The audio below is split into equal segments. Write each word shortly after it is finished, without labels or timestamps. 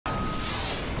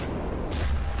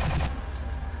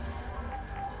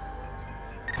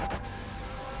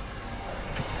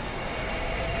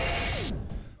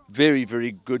very,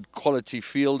 very good quality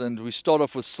field. And we start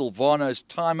off with Silvano's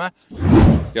Timer.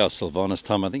 Yeah, Silvano's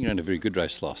Timer. I think he ran a very good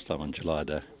race last time on July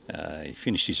Day. He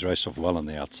finished his race off well on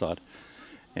the outside,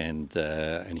 and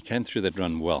he came through that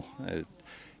run well.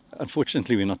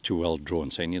 Unfortunately, we're not too well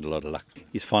drawn, so he needed a lot of luck.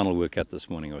 His final workout this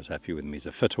morning, I was happy with him. He's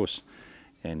a fit horse,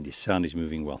 and his sound is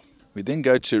moving well. We then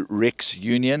go to Rex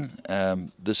Union.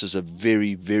 This is a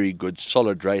very, very good,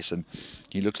 solid race, and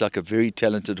he looks like a very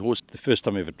talented horse. The first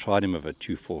time I ever tried him over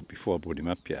 2-4 before I brought him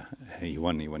up here, he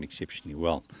won exceptionally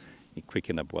well. He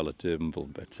quickened up well at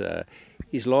Durbanville, but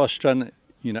his last run,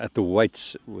 you know, at the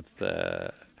weights, with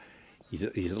he's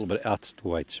a little bit out at the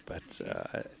weights, but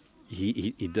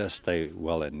he does stay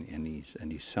well, and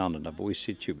he's sound. And I've always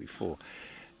said to you before,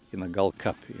 in the Gold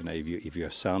Cup, you know, if you're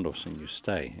a sound horse and you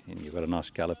stay and you've got a nice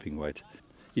galloping weight,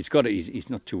 he's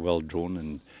not too well drawn,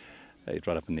 and he's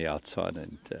right up on the outside.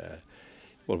 And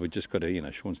well, we just got to, you know,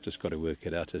 Sean's just got to work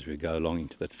it out as we go along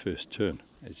into that first turn.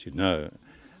 As you know,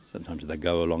 sometimes they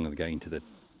go along and they go into the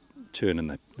turn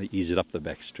and they ease it up the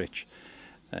back stretch,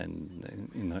 and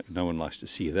you know, no one likes to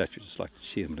see that. You just like to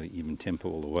see them at an even tempo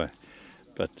all the way.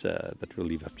 But that will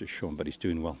leave up to Sean, but he's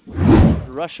doing well.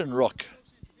 Russian Rock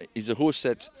is a horse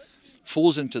that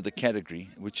falls into the category,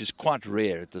 which is quite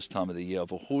rare at this time of the year,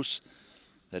 of a horse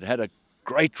that had a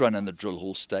great run in the Drill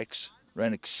Hall Stakes,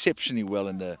 ran exceptionally well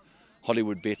in the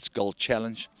Hollywood Bets Gold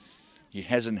Challenge. He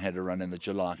hasn't had a run in the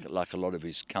July like a lot of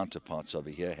his counterparts over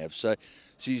here have. So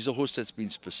he's a horse that's been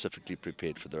specifically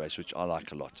prepared for the race, which I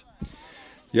like a lot.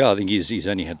 Yeah, I think he's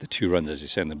only had the 2 runs, as you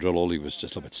say, in the Drill Hall. He was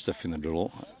just a little bit stiff in the Drill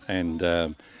Hall, and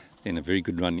in a very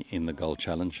good run in the Gold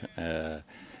Challenge.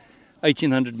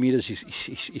 1800 metres,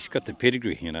 he's got the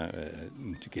pedigree, you know,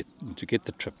 to get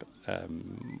the trip.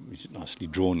 He's nicely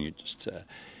drawn. You just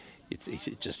it's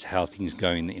just how things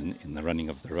go in the running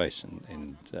of the race,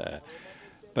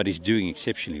 but he's doing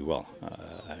exceptionally well.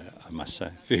 I must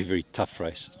say, very, very tough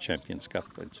race, Champions Cup.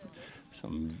 It's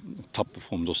some top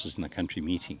performed horses in the country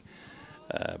meeting.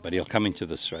 But he'll come into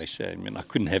this race. I mean, I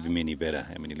couldn't have him any better.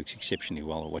 I mean, he looks exceptionally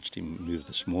well. I watched him move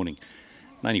this morning.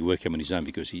 And only work him on his own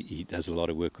because he does a lot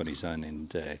of work on his own,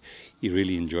 and he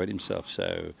really enjoyed himself.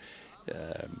 So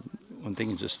one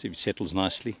thing is just if he settles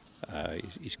nicely,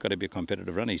 he's got to be a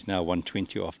competitive runner. He's now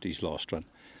 120 after his last run.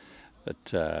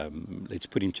 But let's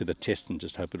put him to the test and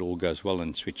just hope it all goes well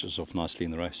and switches off nicely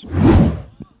in the race.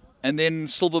 And then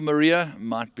Silver Maria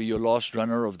might be your last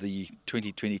runner of the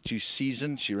 2022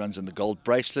 season. She runs in the Gold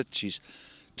Bracelet. She's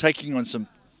taking on some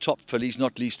top fillies,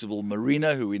 not least of all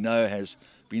Marina, who we know has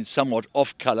been somewhat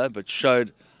off colour, but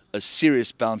showed a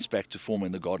serious bounce back to form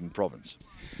in the Garden Province.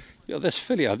 Yeah, this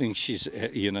filly, I think she's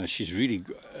really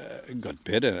got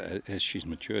better as she's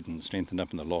matured and strengthened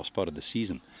up in the last part of the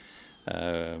season.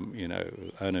 You know,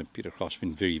 owner Peter Kraft's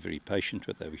been very, very patient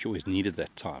with her. We always needed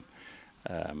that time.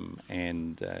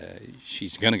 And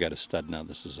she's going to go to stud now.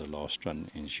 This is her last run,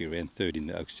 and she ran 3rd in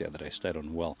the Oaks the other day, stayed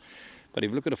on well. But if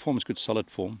you look at her form, it's good solid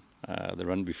form. The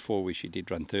run before, where she did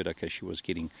run 3rd, okay, she was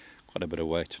getting quite a bit of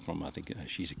weight from, I think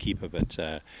she's a keeper,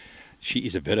 but she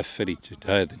is a better filly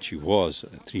today than she was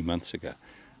 3 months ago.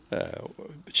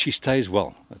 But she stays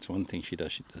well. That's one thing she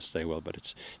does stay well, but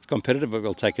it's competitive, but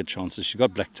we'll take her chances. She's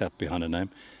got Black Tap behind her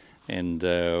name, and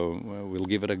we'll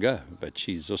give it a go. But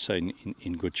she's also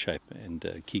in good shape,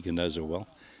 and Keegan knows her well,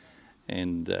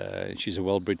 and she's a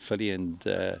well-bred filly, and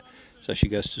so she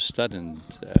goes to stud. And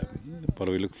but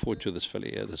we look forward to this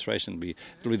filly, this race, and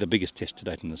it'll be the biggest test to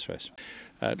date in this race.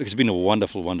 It's been a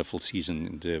wonderful, wonderful season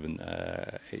in Durban.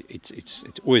 It's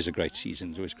always a great season.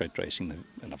 It's always great racing,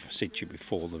 and I've said to you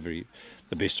before, the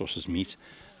best horses meet.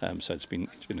 So it's been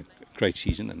a great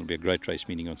season, and it'll be a great race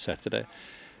meeting on Saturday.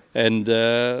 And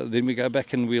then we go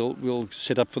back and we'll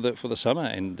set up for the summer,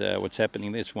 and what's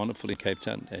happening there is wonderful in Cape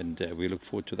Town, and we look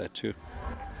forward to that too.